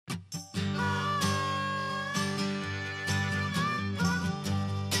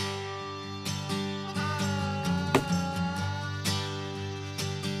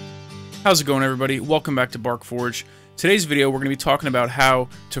How's it going, everybody? Welcome back to Bark Forge. Today's video we're going to be talking about how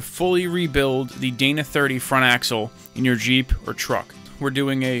to fully rebuild the Dana 30 front axle in your Jeep or truck. We're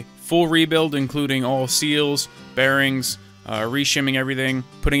doing a full rebuild including all seals, bearings, reshimming everything,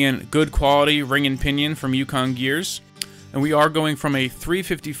 putting in good quality ring and pinion from Yukon gears, and we are going from a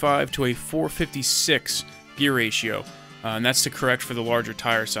 355 to a 456 gear ratio, and that's to correct for the larger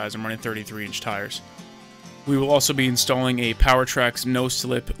tire size. I'm running 33-inch tires. We will also be installing a Powertrax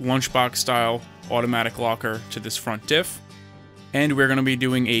No-Slip lunchbox style automatic locker to this front diff. And we're going to be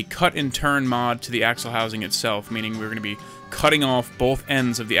doing a cut and turn mod to the axle housing itself, meaning we're going to be cutting off both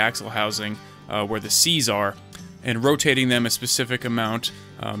ends of the axle housing where the C's are and rotating them a specific amount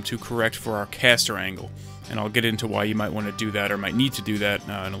to correct for our caster angle. And I'll get into why you might want to do that or might need to do that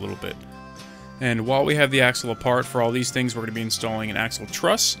in a little bit. And while we have the axle apart for all these things, we're going to be installing an axle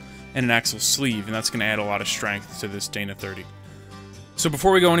truss and an axle sleeve, and that's going to add a lot of strength to this Dana 30. So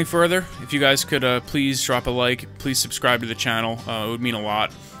before we go any further, if you guys could please drop a like, please subscribe to the channel, it would mean a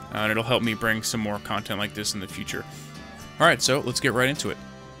lot, and it'll help me bring some more content like this in the future. Alright, so let's get right into it.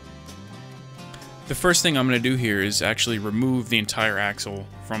 The first thing I'm going to do here is actually remove the entire axle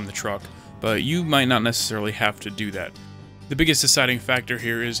from the truck, but you might not necessarily have to do that. The biggest deciding factor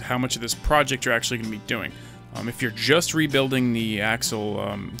here is how much of this project you're actually going to be doing. If you're just rebuilding the axle,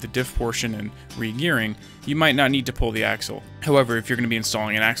 the diff portion and re-gearing, you might not need to pull the axle. However, if you're going to be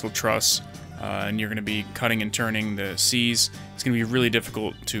installing an axle truss and you're going to be cutting and turning the C's, it's going to be really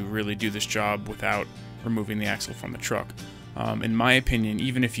difficult to really do this job without removing the axle from the truck. In my opinion,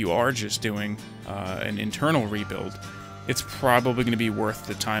 even if you are just doing an internal rebuild, it's probably going to be worth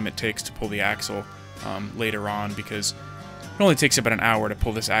the time it takes to pull the axle later on, because it only takes about an hour to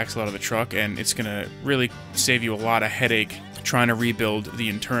pull this axle out of the truck, and it's going to really save you a lot of headache trying to rebuild the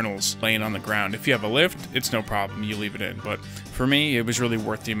internals laying on the ground. If you have a lift, it's no problem, you leave it in. But for me, it was really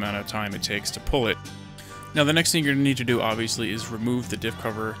worth the amount of time it takes to pull it. Now, the next thing you're going to need to do, obviously, is remove the diff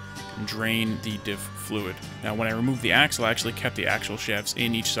cover and drain the diff fluid. Now, when I removed the axle, I actually kept the axle shafts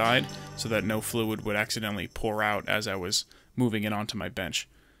in each side so that no fluid would accidentally pour out as I was moving it onto my bench.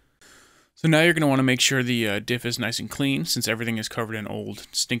 So now you're going to want to make sure the diff is nice and clean, since everything is covered in old,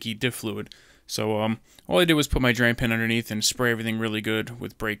 stinky diff fluid. So all I did was put my drain pin underneath and spray everything really good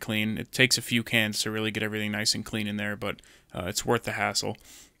with brake clean. It takes a few cans to really get everything nice and clean in there, but it's worth the hassle.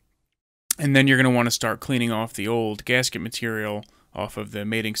 And then you're going to want to start cleaning off the old gasket material off of the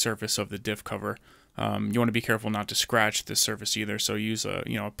mating surface of the diff cover. You want to be careful not to scratch this surface either, so use a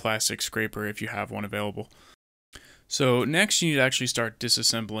plastic scraper if you have one available. So next you need to actually start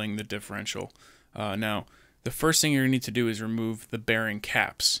disassembling the differential. Now, the first thing you're going to need to do is remove the bearing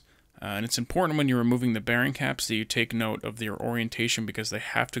caps. And it's important when you're removing the bearing caps that you take note of their orientation, because they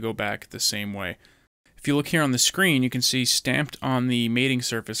have to go back the same way. If you look here on the screen, you can see stamped on the mating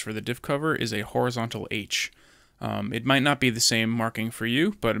surface for the diff cover is a horizontal H. It might not be the same marking for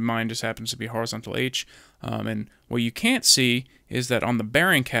you, but mine just happens to be horizontal H. And what you can't see is that on the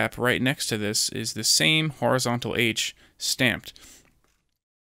bearing cap right next to this is the same horizontal H stamped.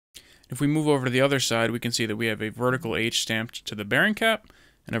 If we move over to the other side, we can see that we have a vertical H stamped to the bearing cap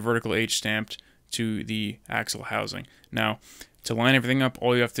and a vertical H stamped to the axle housing. Now, to line everything up,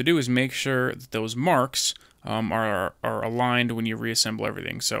 all you have to do is make sure that those marks are aligned when you reassemble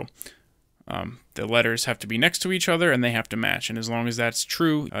everything. So the letters have to be next to each other and they have to match, and as long as that's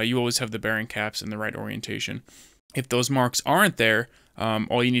true, you always have the bearing caps in the right orientation. If those marks aren't there,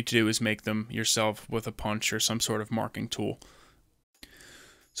 all you need to do is make them yourself with a punch or some sort of marking tool.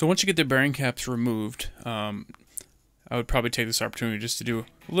 So once you get the bearing caps removed, I would probably take this opportunity just to do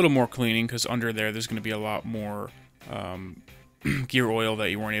a little more cleaning, because under there's going to be a lot more gear oil that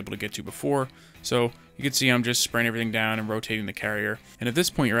you weren't able to get to before. So you can see I'm just spraying everything down and rotating the carrier. And at this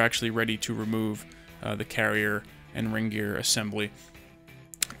point, you're actually ready to remove the carrier and ring gear assembly.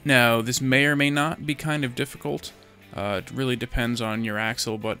 Now, this may or may not be kind of difficult. It really depends on your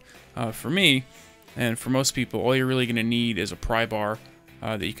axle, but for me, and for most people, all you're really going to need is a pry bar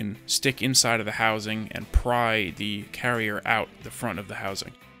that you can stick inside of the housing and pry the carrier out the front of the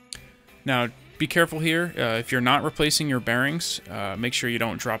housing. Now, be careful here. If you're not replacing your bearings, make sure you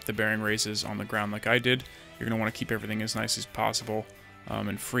don't drop the bearing races on the ground like I did. You're going to want to keep everything as nice as possible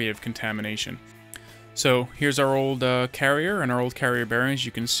and free of contamination. So here's our old carrier and our old carrier bearings.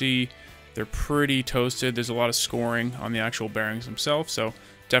 You can see they're pretty toasted. There's a lot of scoring on the actual bearings themselves, so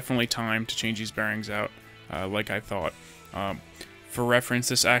definitely time to change these bearings out like I thought. For reference,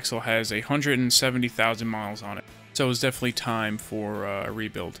 this axle has 170,000 miles on it, so it's definitely time for a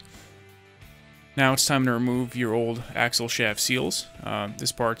rebuild. Now it's time to remove your old axle shaft seals.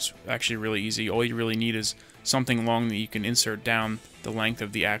 This part's actually really easy. All you really need is something long that you can insert down the length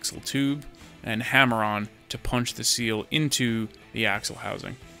of the axle tube and hammer on to punch the seal into the axle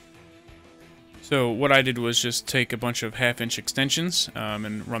housing. So what I did was just take a bunch of 1/2-inch extensions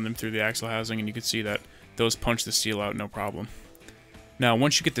and run them through the axle housing, and you can see that those punch the seal out no problem. Now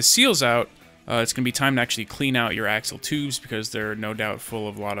once you get the seals out, it's going to be time to actually clean out your axle tubes, because they're no doubt full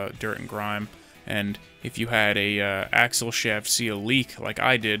of a lot of dirt and grime. And if you had a axle shaft seal leak like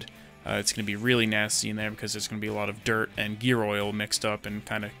I did, it's going to be really nasty in there, because there's going to be a lot of dirt and gear oil mixed up and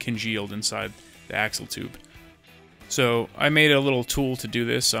kind of congealed inside the axle tube. So I made a little tool to do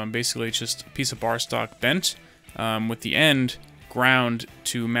this. Basically it's just a piece of bar stock bent with the end ground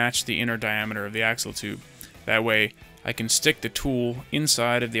to match the inner diameter of the axle tube. That way I can stick the tool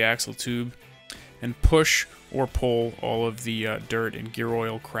inside of the axle tube and push or pull all of the dirt and gear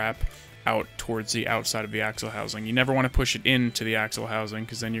oil crap out towards the outside of the axle housing. You never want to push it into the axle housing,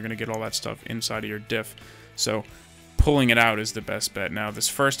 because then you're going to get all that stuff inside of your diff. So pulling it out is the best bet. Now this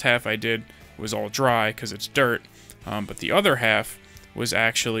first half I did was all dry because it's dirt, but the other half was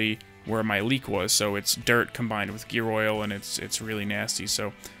actually where my leak was, so it's dirt combined with gear oil, and it's really nasty.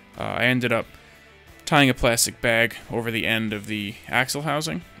 So I ended up tying a plastic bag over the end of the axle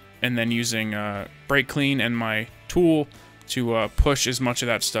housing, and then using brake clean and my tool to push as much of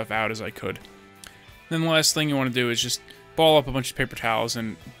that stuff out as I could. Then the last thing you want to do is just ball up a bunch of paper towels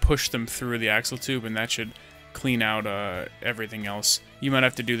and push them through the axle tube, and that should clean out everything else. You might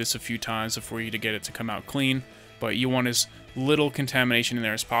have to do this a few times before you get it to come out clean, but you want as little contamination in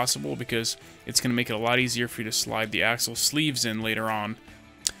there as possible, because it's going to make it a lot easier for you to slide the axle sleeves in later on.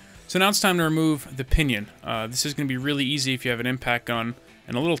 So now it's time to remove the pinion. This is going to be really easy if you have an impact gun,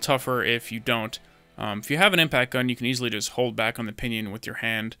 and a little tougher if you don't. If you have an impact gun, you can easily just hold back on the pinion with your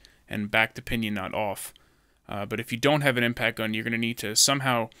hand and back the pinion nut off. But if you don't have an impact gun, you're going to need to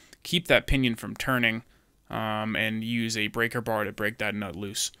somehow keep that pinion from turning and use a breaker bar to break that nut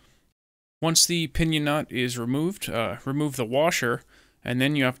loose. Once the pinion nut is removed, remove the washer, and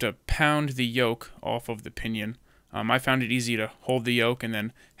then you have to pound the yoke off of the pinion. I found it easy to hold the yoke and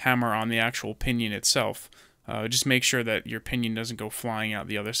then hammer on the actual pinion itself. Just make sure that your pinion doesn't go flying out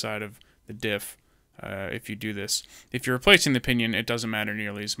the other side of the diff if you do this. If you're replacing the pinion, it doesn't matter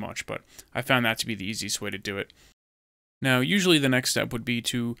nearly as much, but I found that to be the easiest way to do it. Now, usually the next step would be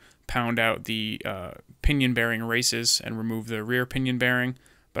to pound out the pinion bearing races and remove the rear pinion bearing,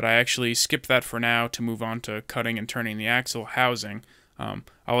 but I actually skipped that for now to move on to cutting and turning the axle housing.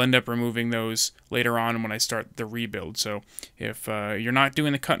 I'll end up removing those later on when I start the rebuild. So if you're not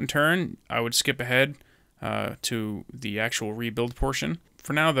doing the cut and turn, I would skip ahead to the actual rebuild portion.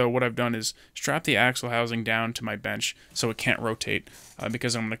 For now, though, what I've done is strap the axle housing down to my bench so it can't rotate,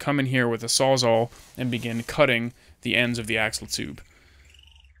 because I'm going to come in here with a Sawzall and begin cutting the ends of the axle tube.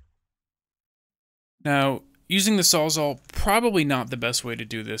 Now, using the Sawzall, probably not the best way to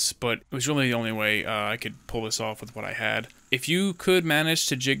do this, but it was really the only way I could pull this off with what I had. If you could manage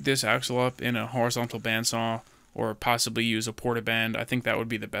to jig this axle up in a horizontal bandsaw, or possibly use a portaband, I think that would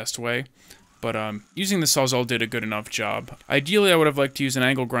be the best way. But using the Sawzall did a good enough job. Ideally, I would have liked to use an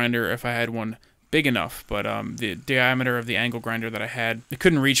angle grinder if I had one big enough, but the diameter of the angle grinder that I had, it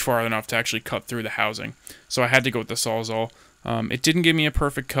couldn't reach far enough to actually cut through the housing. So I had to go with the Sawzall. It didn't give me a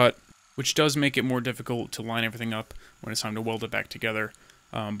perfect cut, which does make it more difficult to line everything up when it's time to weld it back together.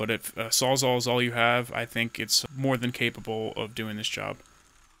 But if a Sawzall is all you have, I think it's more than capable of doing this job.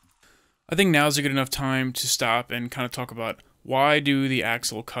 I think now is a good enough time to stop and kind of talk about why do the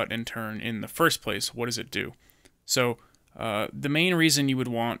axle cut and turn in the first place? What does it do? So the main reason you would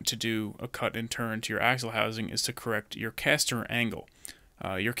want to do a cut and turn to your axle housing is to correct your caster angle.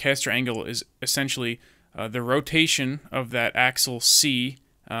 Your caster angle is essentially the rotation of that axle C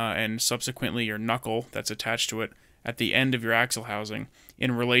and subsequently your knuckle that's attached to it at the end of your axle housing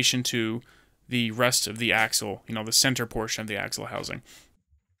in relation to the rest of the axle, the center portion of the axle housing.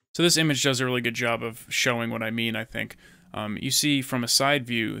 So this image does a really good job of showing what I mean, I think. You see from a side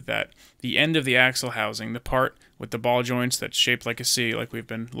view that the end of the axle housing, the part with the ball joints that's shaped like a C, like we've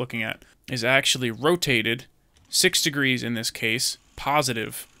been looking at, is actually rotated 6 degrees in this case,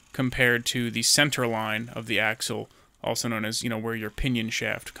 positive, compared to the center line of the axle, also known as, where your pinion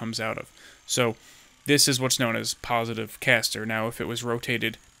shaft comes out of. So this is what's known as positive caster. Now, if it was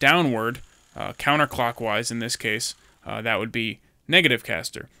rotated downward, counterclockwise in this case, that would be negative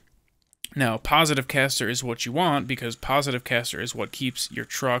caster. Now, positive caster is what you want, because positive caster is what keeps your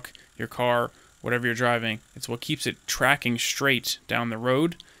truck, your car, whatever you're driving, it's what keeps it tracking straight down the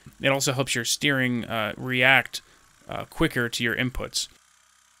road. It also helps your steering react quicker to your inputs.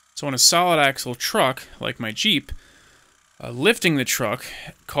 So on a solid axle truck, like my Jeep, Lifting the truck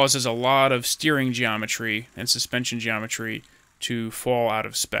causes a lot of steering geometry and suspension geometry to fall out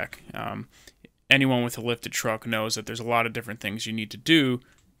of spec. Anyone with a lifted truck knows that there's a lot of different things you need to do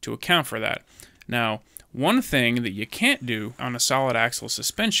to account for that. Now, one thing that you can't do on a solid axle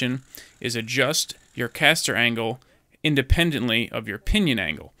suspension is adjust your caster angle independently of your pinion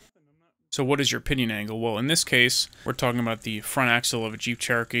angle. So what is your pinion angle? Well, in this case, we're talking about the front axle of a Jeep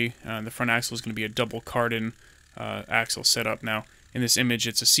Cherokee. The front axle is going to be a double cardan axle setup. Now, in this image,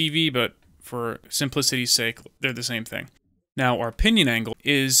 it's a CV, but for simplicity's sake, they're the same thing. Now, our pinion angle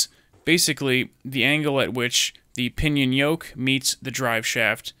is basically the angle at which the pinion yoke meets the drive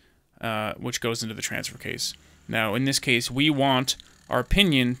shaft, which goes into the transfer case. Now, in this case, we want our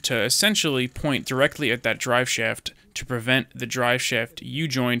pinion to essentially point directly at that drive shaft to prevent the drive shaft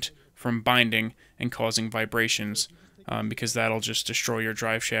U-joint from binding and causing vibrations, because that'll just destroy your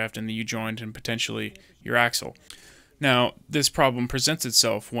drive shaft and the U-joint and potentially your axle. Now, this problem presents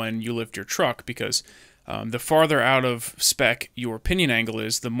itself when you lift your truck, because the farther out of spec your pinion angle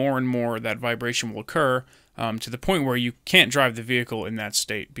is, the more and more that vibration will occur, to the point where you can't drive the vehicle in that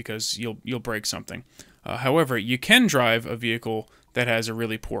state because you'll break something. However, you can drive a vehicle that has a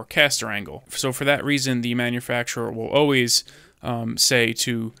really poor caster angle. So for that reason, the manufacturer will always say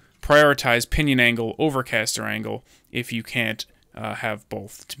to prioritize pinion angle over caster angle if you can't have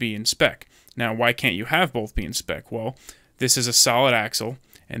both to be in spec. Now, why can't you have both be in spec? Well, this is a solid axle,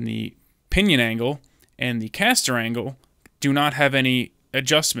 and the pinion angle and the caster angle do not have any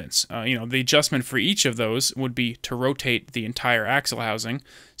adjustments. The adjustment for each of those would be to rotate the entire axle housing.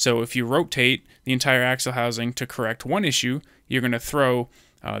 So if you rotate the entire axle housing to correct one issue, you're going to throw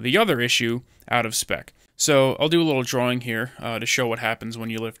the other issue out of spec. So I'll do a little drawing here to show what happens when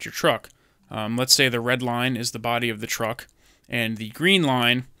you lift your truck. Let's say the red line is the body of the truck, and the green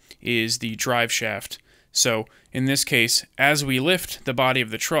line is the drive shaft. So in this case, as we lift the body of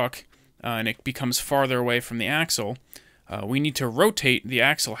the truck and it becomes farther away from the axle, we need to rotate the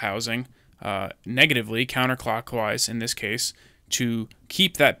axle housing negatively, counterclockwise in this case, to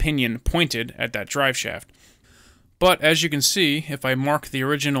keep that pinion pointed at that drive shaft. But as you can see, if I mark the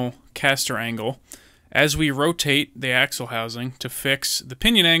original caster angle, as we rotate the axle housing to fix the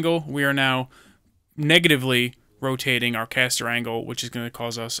pinion angle, we are now negatively rotating our caster angle, which is going to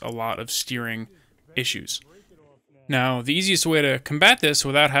cause us a lot of steering issues. Now, the easiest way to combat this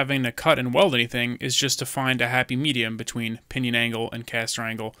without having to cut and weld anything is just to find a happy medium between pinion angle and caster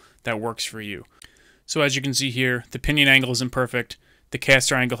angle that works for you. So as you can see here, the pinion angle isn't perfect. The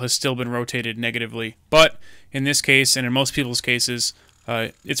caster angle has still been rotated negatively, but in this case, and in most people's cases,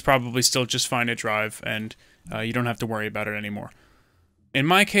 it's probably still just fine to drive, and you don't have to worry about it anymore. In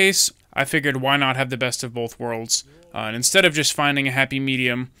my case, I figured why not have the best of both worlds, and instead of just finding a happy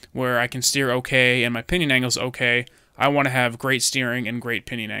medium where I can steer okay and my pinion angle's okay, I want to have great steering and great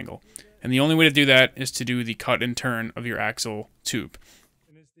pinion angle. And the only way to do that is to do the cut and turn of your axle tube.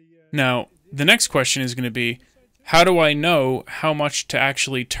 Now, the next question is going to be, how do I know how much to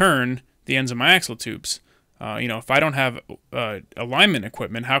actually turn the ends of my axle tubes? If I don't have alignment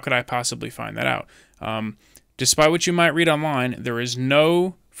equipment, how could I possibly find that out? Despite what you might read online, there is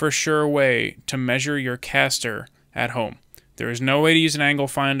no for sure way to measure your caster at home. There is no way to use an angle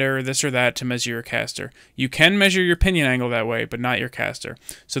finder, this or that, to measure your caster. You can measure your pinion angle that way, but not your caster.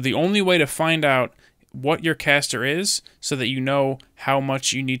 So the only way to find out what your caster is, so that you know how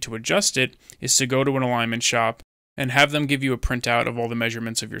much you need to adjust it, is to go to an alignment shop and have them give you a printout of all the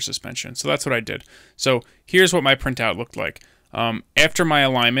measurements of your suspension. So that's what I did. So here's what my printout looked like. After my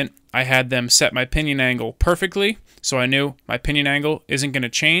alignment, I had them set my pinion angle perfectly, so I knew my pinion angle isn't going to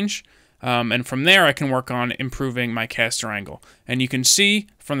change. And from there, I can work on improving my caster angle. And you can see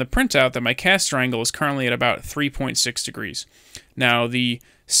from the printout that my caster angle is currently at about 3.6 degrees. Now, the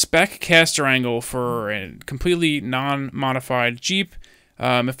spec caster angle for a completely non-modified Jeep,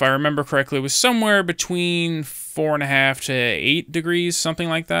 if I remember correctly, was somewhere between 4.5 to 8 degrees, something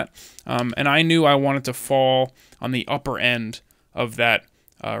like that. And I knew I wanted to fall on the upper end of that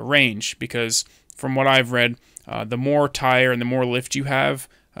range, because from what I've read, the more tire and the more lift you have,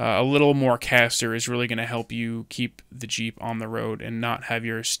 a little more caster is really going to help you keep the Jeep on the road and not have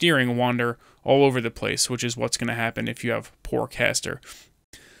your steering wander all over the place, which is what's going to happen if you have poor caster.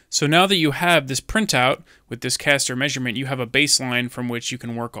 So now that you have this printout with this caster measurement, you have a baseline from which you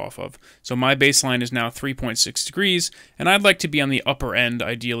can work off of. So my baseline is now 3.6 degrees, and I'd like to be on the upper end,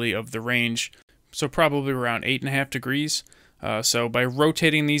 ideally, of the range, so probably around 8.5 degrees. So by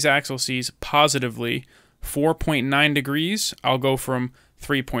rotating these axle Cs positively 4.9 degrees, I'll go from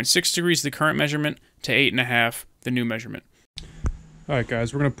 3.6 degrees, the current measurement, to 8.5, the new measurement. Alright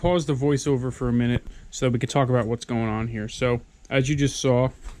guys, we're going to pause the voiceover for a minute so that we could talk about what's going on here. So as you just saw,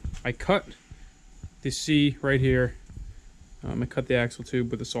 I cut the C right here. I cut the axle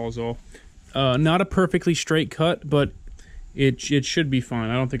tube with a Sawzall. Not a perfectly straight cut, but it should be fine.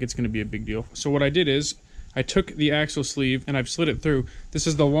 I don't think it's going to be a big deal. So what I did is I took the axle sleeve and I've slid it through. This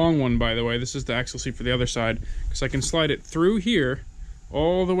is the long one, by the way. This is the axle sleeve for the other side, because I can slide it through here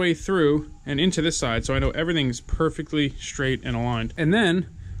all the way through and into this side, so I know everything's perfectly straight and aligned. And then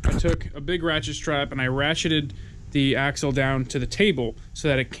I took a big ratchet strap and I ratcheted the axle down to the table so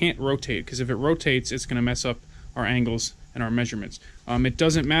that it can't rotate, because if it rotates, it's going to mess up our angles and our measurements. It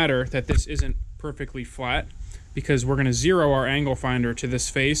doesn't matter that this isn't perfectly flat, because we're going to zero our angle finder to this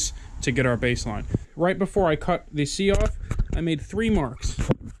face to get our baseline. Right before I cut the C off, I made 3 marks.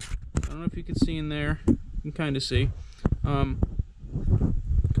 I don't know if you can see in there. You can kind of see. Come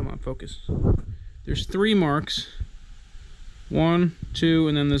on, focus. There's 3 marks. 1, 2,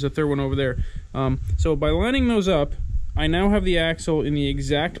 and then there's a third one over there. So by lining those up, I now have the axle in the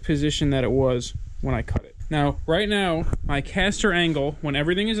exact position that it was when I cut it. Now, right now, my caster angle, when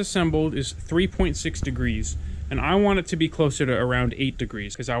everything is assembled, is 3.6 degrees. And I want it to be closer to around 8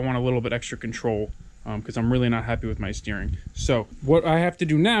 degrees, because I want a little bit extra control, because I'm really not happy with my steering. So what I have to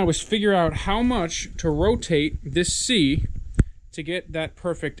do now is figure out how much to rotate this C to get that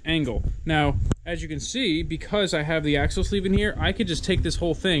perfect angle. Now, as you can see, because I have the axle sleeve in here, I could just take this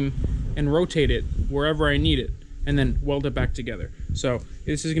whole thing and rotate it wherever I need it, and then weld it back together. So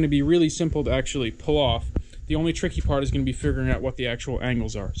this is going to be really simple to actually pull off. The only tricky part is going to be figuring out what the actual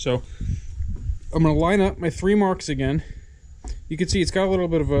angles are. So I'm going to line up my 3 marks again. You can see it's got a little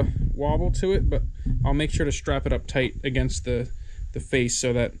bit of a wobble to it, but I'll make sure to strap it up tight against the face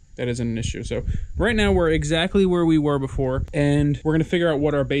so that that isn't an issue. So right now we're exactly where we were before, and we're going to figure out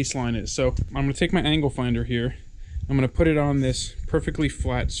what our baseline is. So I'm going to take my angle finder here. I'm going to put it on this perfectly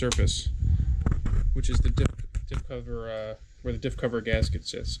flat surface, which is the diff cover, where the diff cover gasket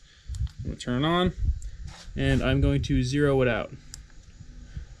sits. I'm going to turn it on, and I'm going to zero it out.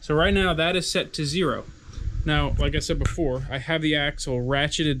 So right now that is set to 0. Now, like I said before, I have the axle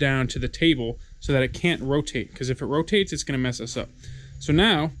ratcheted down to the table so that it can't rotate, because if it rotates, it's going to mess us up. So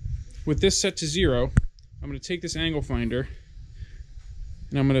now, with this set to 0, I'm going to take this angle finder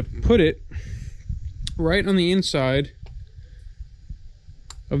and I'm going to put it right on the inside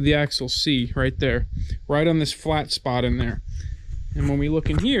of the axle C, right there, right on this flat spot in there. And when we look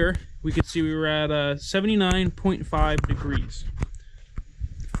in here, we could see we were at 79.5 degrees.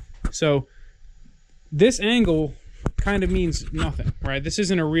 So this angle kind of means nothing, right? This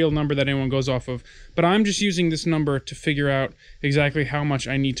isn't a real number that anyone goes off of, but I'm just using this number to figure out exactly how much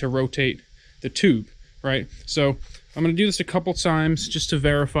I need to rotate the tube, right? So I'm going to do this a couple times just to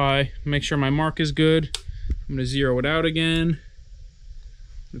verify, make sure my mark is good. I'm going to zero it out again.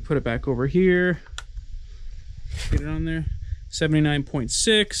 I'm going to put it back over here. Get it on there.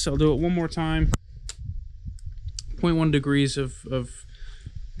 79.6. I'll do it one more time. 0.1 degrees of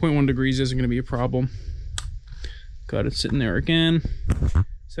 0.1 degrees isn't going to be a problem. Got it sitting there again.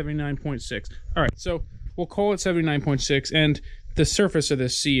 79.6. All right, so we'll call it 79.6, and the surface of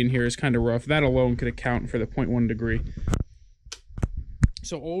this C in here is kind of rough. That alone could account for the 0.1 degree.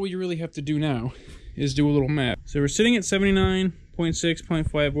 So all we really have to do now is do a little math. So we're sitting at 79.6,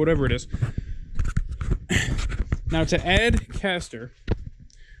 0.5, whatever it is. Now to add caster,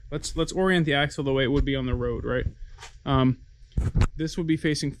 let's orient the axle the way it would be on the road, right? This would be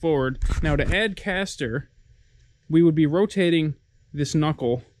facing forward. Now to add caster, we would be rotating this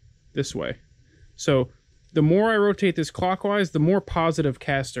knuckle this way. So the more I rotate this clockwise, the more positive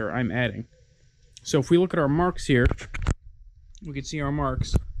caster I'm adding. So if we look at our marks here, we can see our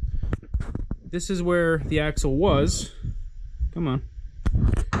marks. This is where the axle was. Come on.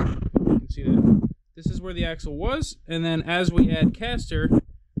 You can see that. This is where the axle was, and then as we add caster,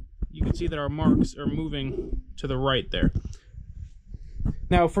 you can see that our marks are moving to the right there.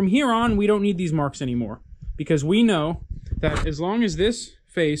 Now from here on, we don't need these marks anymore, because we know that as long as this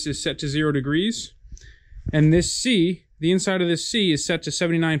face is set to 0 degrees and this C, the inside of this C is set to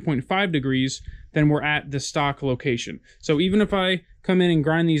 79.5 degrees, then we're at the stock location. So even if I come in and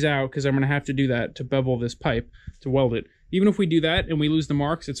grind these out, because I'm going to have to do that to bevel this pipe, to weld it, even if we do that and we lose the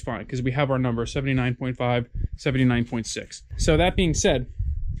marks, it's fine, because we have our number, 79.5, 79.6. So that being said,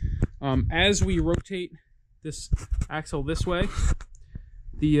 as we rotate this axle this way,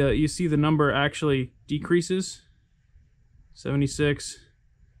 you see the number actually decreases. 76,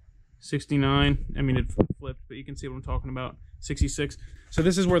 69. I mean, it flipped, but you can see what I'm talking about. 66. So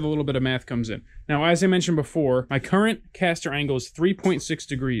this is where the little bit of math comes in. Now, as I mentioned before, my current caster angle is 3.6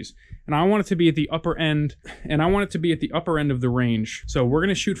 degrees, and I want it to be at the upper end, and I want it to be at the upper end of the range. So we're going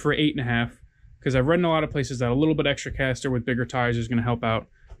to shoot for 8.5. because I've read in a lot of places that a little bit extra caster with bigger tires is going to help out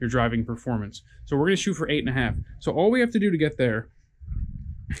your driving performance. So we're going to shoot for 8.5. So all we have to do to get there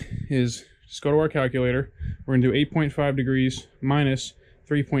is just go to our calculator. We're going to do 8.5 degrees minus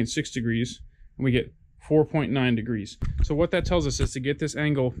 3.6 degrees, and we get 4.9 degrees. So what that tells us is to get this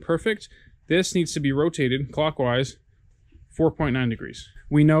angle perfect, this needs to be rotated clockwise 4.9 degrees.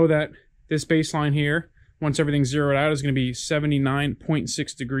 We know that this baseline here, once everything's zeroed out, is going to be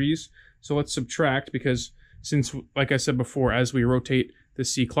 79.6 degrees. So let's subtract, because since, like I said before, as we rotate the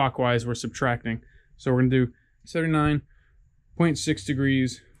C clockwise, we're subtracting. So we're going to do 79.6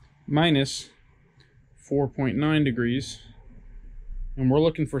 degrees minus 4.9 degrees. And we're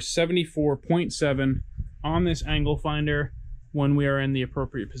looking for 74.7 on this angle finder when we are in the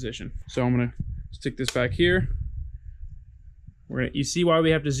appropriate position. So I'm going to stick this back here. You see why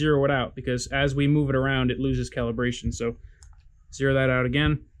we have to zero it out, because as we move it around, it loses calibration. So zero that out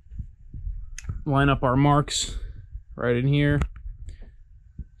again. Line up our marks right in here.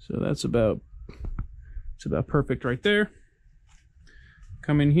 So it's about perfect right there.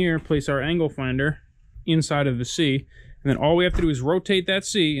 Come in here, place our angle finder inside of the C, and then all we have to do is rotate that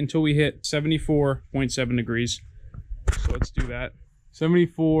C until we hit 74.7 degrees. So let's do that.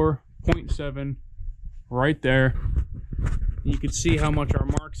 74.7 right there. You can see how much our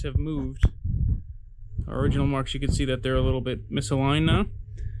marks have moved. Our original marks, you can see that they're a little bit misaligned now.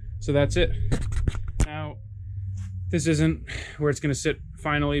 So that's it. Now, this isn't where it's going to sit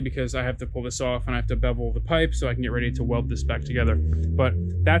finally, because I have to pull this off and I have to bevel the pipe so I can get ready to weld this back together. But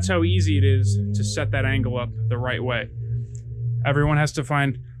that's how easy it is to set that angle up the right way. Everyone has to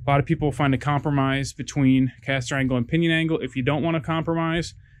find, a lot of people find a compromise between caster angle and pinion angle. If you don't want to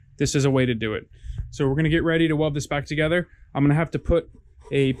compromise, this is a way to do it. So we're going to get ready to weld this back together. I'm going to have to put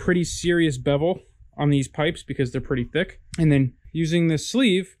a pretty serious bevel on these pipes because they're pretty thick. And then using this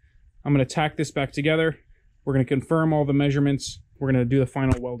sleeve, I'm going to tack this back together. We're going to confirm all the measurements. We're going to do the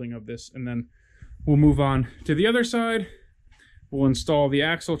final welding of this, and then we'll move on to the other side. We'll install the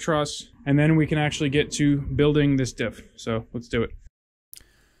axle truss, and then we can actually get to building this diff. So let's do it.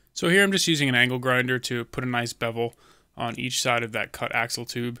 So here I'm just using an angle grinder to put a nice bevel on each side of that cut axle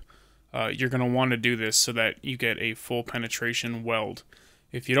tube. You're going to want to do this so that you get a full penetration weld.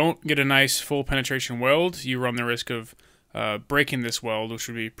 If you don't get a nice full penetration weld, you run the risk of breaking this weld, which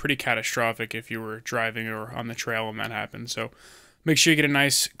would be pretty catastrophic if you were driving or on the trail and that happened. So make sure you get a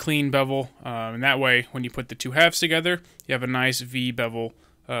nice clean bevel, and that way when you put the two halves together, you have a nice V bevel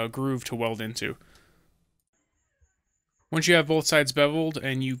groove to weld into. Once you have both sides beveled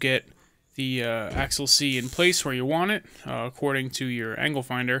and you get the axle C in place where you want it, according to your angle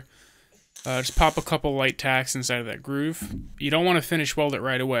finder, just pop a couple light tacks inside of that groove. You don't want to finish weld it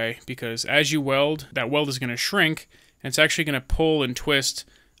right away, because as you weld, that weld is going to shrink, and it's actually going to pull and twist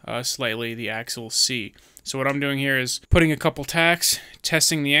slightly the axle C. So what I'm doing here is putting a couple tacks,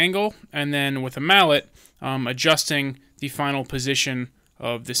 testing the angle, and then with a mallet, adjusting the final position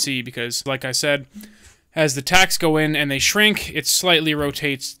of the C, because like I said, as the tacks go in and they shrink, it slightly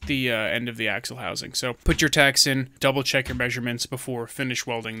rotates the end of the axle housing. So put your tacks in, double check your measurements before finish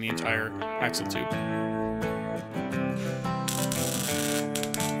welding the entire axle tube.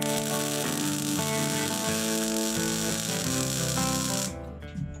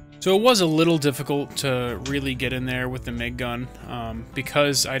 So it was a little difficult to really get in there with the MIG gun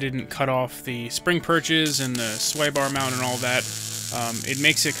because I didn't cut off the spring perches and the sway bar mount and all that. It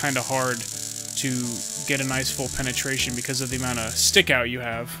makes it kind of hard to get a nice full penetration because of the amount of stick out you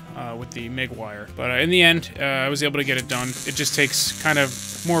have with the MIG wire. But in the end, I was able to get it done. It just takes kind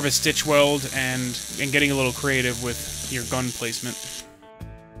of more of a stitch weld and getting a little creative with your gun placement.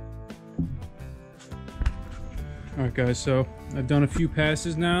 Alright guys, so I've done a few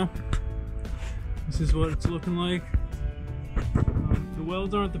passes now. This is what it's looking like. The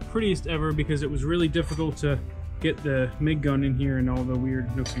welds aren't the prettiest ever because it was really difficult to get the MIG gun in here and all the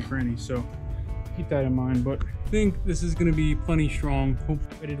weird nooks and crannies, so keep that in mind, but I think this is going to be plenty strong.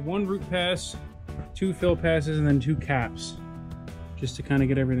 I did one root pass, 2 fill passes, and then 2 caps, just to kind of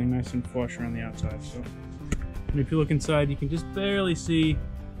get everything nice and flush around the outside. So, and if you look inside, you can just barely see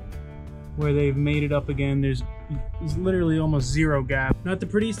where they've made it up again. There's literally almost 0 gap. Not the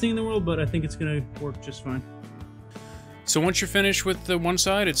prettiest thing in the world, but I think it's going to work just fine. So once you're finished with the one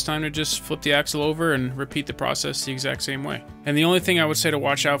side, it's time to just flip the axle over and repeat the process the exact same way. And the only thing I would say to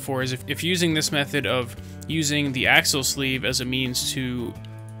watch out for is if using this method of using the axle sleeve as a means to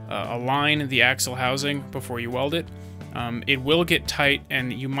align the axle housing before you weld it, it will get tight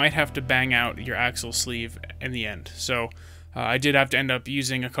and you might have to bang out your axle sleeve in the end. So I did have to end up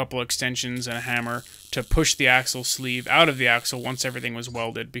using a couple extensions and a hammer to push the axle sleeve out of the axle once everything was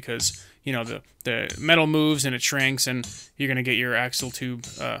welded, because you know the metal moves and it shrinks, and you're gonna get your axle tube,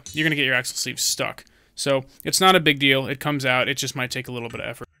 you're gonna get your axle sleeve stuck. So it's not a big deal. It comes out. It just might take a little bit of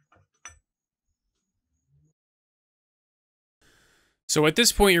effort. So at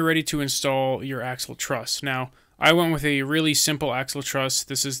this point, you're ready to install your axle truss. Now, I went with a really simple axle truss.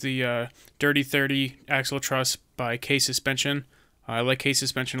 This is the Dirty 30 axle truss by K Suspension. I like K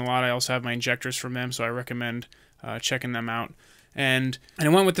Suspension a lot. I also have my injectors from them, so I recommend checking them out. And I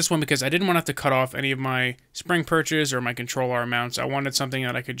went with this one because I didn't want to have to cut off any of my spring perches or my control arm mounts. I wanted something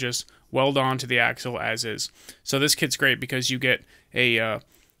that I could just weld onto the axle as is. So this kit's great because you get a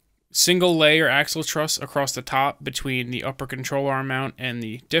single layer axle truss across the top between the upper control arm mount and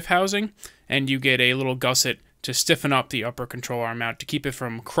the diff housing, and you get a little gusset to stiffen up the upper control arm mount to keep it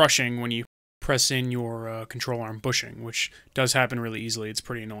from crushing when you press in your control arm bushing, which does happen really easily. It's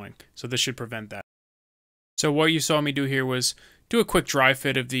pretty annoying. So this should prevent that. So what you saw me do here was do a quick dry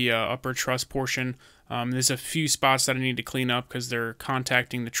fit of the upper truss portion. There's a few spots that I need to clean up because they're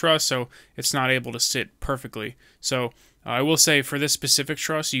contacting the truss, so it's not able to sit perfectly. So I will say for this specific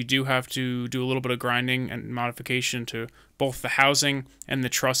truss, you do have to do a little bit of grinding and modification to both the housing and the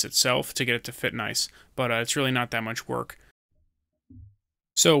truss itself to get it to fit nice, but it's really not that much work.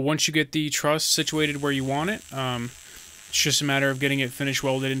 So once you get the truss situated where you want it, it's just a matter of getting it finished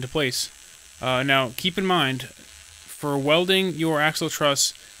welded into place. Now keep in mind, for welding your axle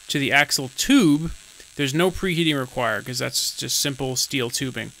truss to the axle tube, there's no preheating required because that's just simple steel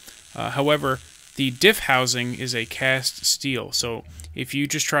tubing. However, the diff housing is a cast steel, so if you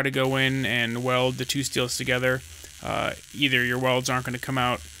just try to go in and weld the two steels together, either your welds aren't going to come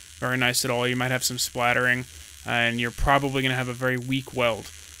out very nice at all, you might have some splattering, and you're probably going to have a very weak weld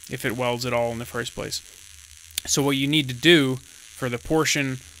if it welds at all in the first place. So what you need to do for the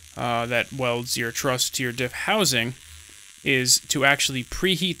portion that welds your truss to your diff housing is to actually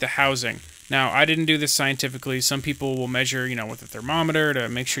preheat the housing. Now, I didn't do this scientifically. Some people will measure, you know, with a thermometer to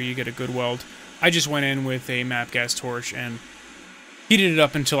make sure you get a good weld. I just went in with a MAP gas torch and heated it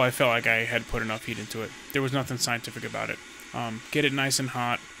up until I felt like I had put enough heat into it. There was nothing scientific about it. Get it nice and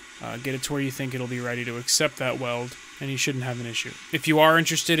hot. Get it to where you think it'll be ready to accept that weld, and you shouldn't have an issue. If you are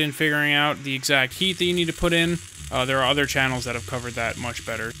interested in figuring out the exact heat that you need to put in, there are other channels that have covered that much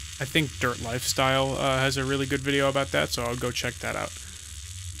better. I think Dirt Lifestyle has a really good video about that, so I'll go check that out.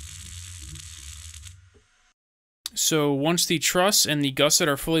 So once the truss and the gusset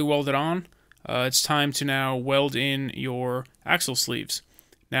are fully welded on, it's time to now weld in your axle sleeves.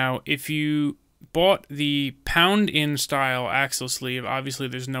 Now, if you bought the pound-in style axle sleeve, obviously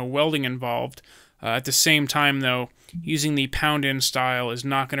there's no welding involved. At the same time, though, using the pound-in style is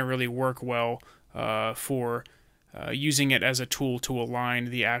not going to really work well for using it as a tool to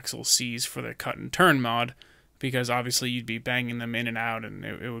align the axle Cs for the cut and turn mod, because obviously you'd be banging them in and out and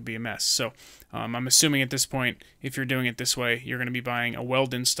it would be a mess. So I'm assuming at this point, if you're doing it this way, you're going to be buying a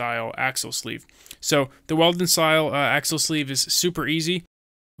weld-in style axle sleeve. So the weld-in style axle sleeve is super easy.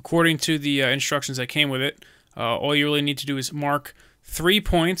 According to the instructions that came with it, all you really need to do is mark 3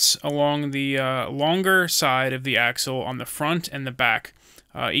 points along the longer side of the axle on the front and the back,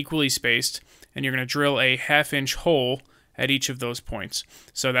 equally spaced, and you're going to drill a 1/2-inch hole at each of those points.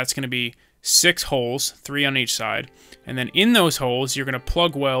 So that's going to be 6 holes, 3 on each side, and then in those holes you're going to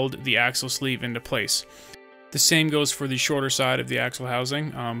plug weld the axle sleeve into place. The same goes for the shorter side of the axle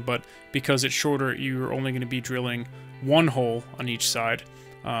housing, but because it's shorter, you're only going to be drilling 1 hole on each side,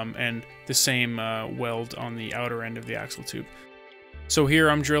 and the same weld on the outer end of the axle tube. So here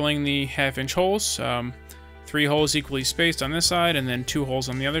I'm drilling the 1/2-inch holes, 3 holes equally spaced on this side, and then 2 holes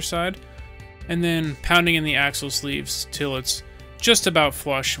on the other side, and then pounding in the axle sleeves till it's just about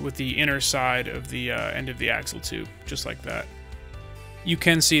flush with the inner side of the end of the axle tube, just like that. You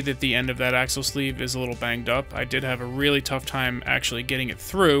can see that the end of that axle sleeve is a little banged up. I did have a really tough time actually getting it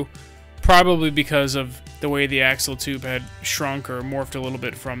through, probably because of the way the axle tube had shrunk or morphed a little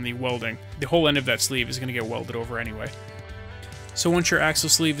bit from the welding. The whole end of that sleeve is going to get welded over anyway. So once your axle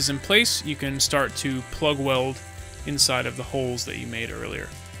sleeve is in place, you can start to plug weld inside of the holes that you made earlier.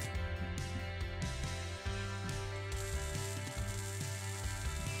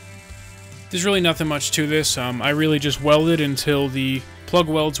 There's really nothing much to this. I really just welded until the plug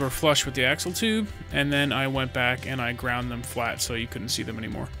welds were flush with the axle tube, and then I went back and I ground them flat so you couldn't see them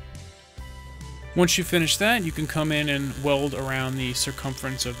anymore. Once you finish that, you can come in and weld around the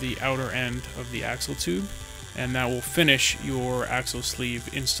circumference of the outer end of the axle tube, and that will finish your axle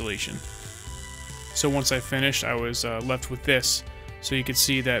sleeve installation. So once I finished, I was left with this. So you can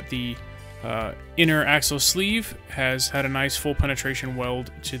see that the inner axle sleeve has had a nice full penetration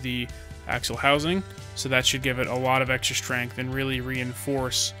weld to the axle housing, so that should give it a lot of extra strength and really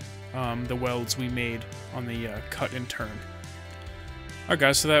reinforce the welds we made on the cut and turn. Alright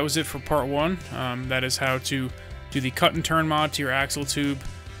guys, so that was it for part 1. That is how to do the cut and turn mod to your axle tube,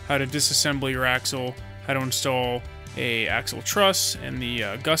 how to disassemble your axle, how to install a axle truss and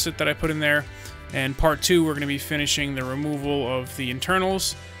the gusset that I put in there. And part 2, we're going to be finishing the removal of the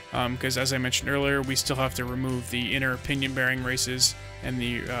internals, because as I mentioned earlier, we still have to remove the inner pinion bearing races and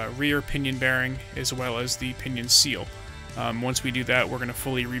the rear pinion bearing, as well as the pinion seal. Once we do that, we're going to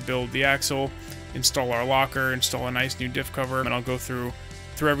fully rebuild the axle, install our locker, install a nice new diff cover, and I'll go through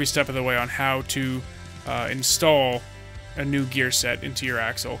every step of the way on how to install a new gear set into your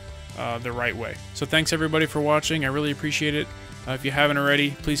axle the right way. So thanks everybody for watching. I really appreciate it. If you haven't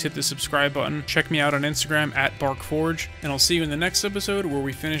already, please hit the subscribe button. Check me out on Instagram @BarkForge, and I'll see you in the next episode where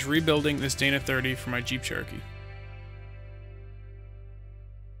we finish rebuilding this Dana 30 for my Jeep Cherokee.